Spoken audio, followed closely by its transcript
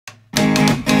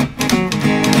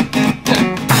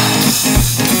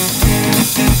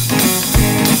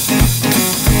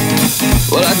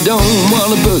don't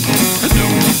wanna boogie. I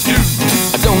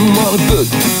don't wanna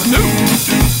boogie.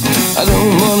 I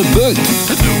don't wanna boogie.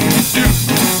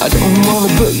 I don't wanna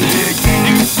boogie.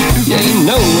 Yeah, you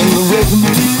know when the rhythm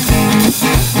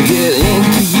get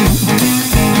into you,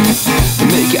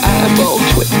 make your eyeball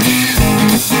twitch,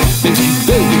 make you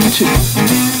boogie too.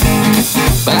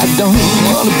 But I don't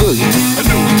wanna boogie.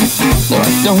 No,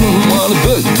 I don't wanna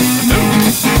boogie.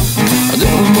 I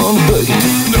don't wanna boogie.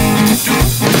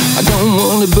 I don't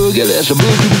wanna boogie, let's a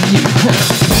boogie with you.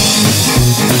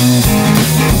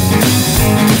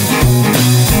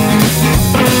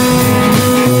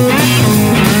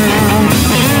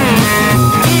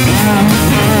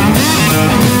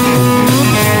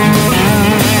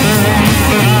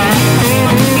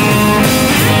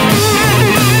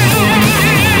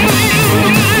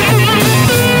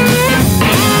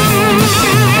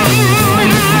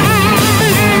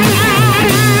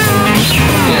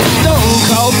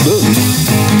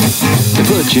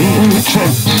 Put you in a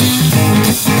trance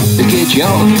to get you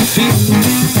on your feet.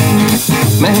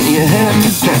 Man, you have to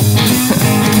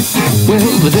dance.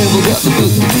 Well, the devil got the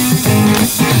boogie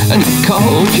and he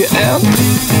called you out.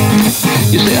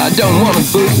 You say, I don't want to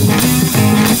boogie.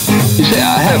 You say,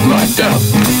 I have my doubt.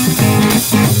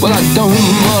 Well, I don't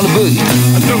want to boogie.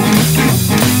 I don't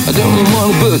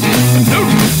want to boogie.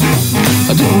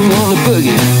 I don't want to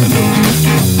boogie.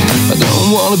 I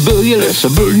don't want to boogie, let's a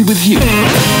boogie with you.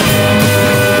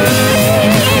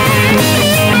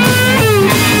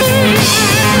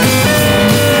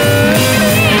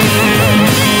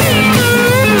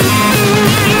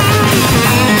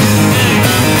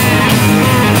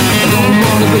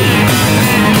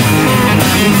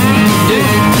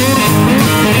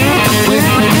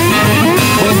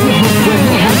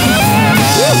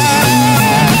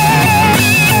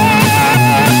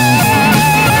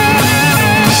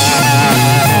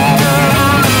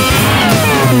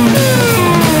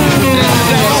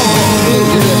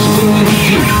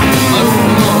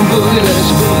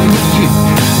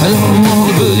 I don't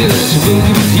wanna boogie, let's boogie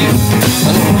with you.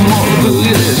 I don't wanna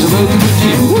boogie, let's boogie with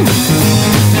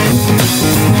you.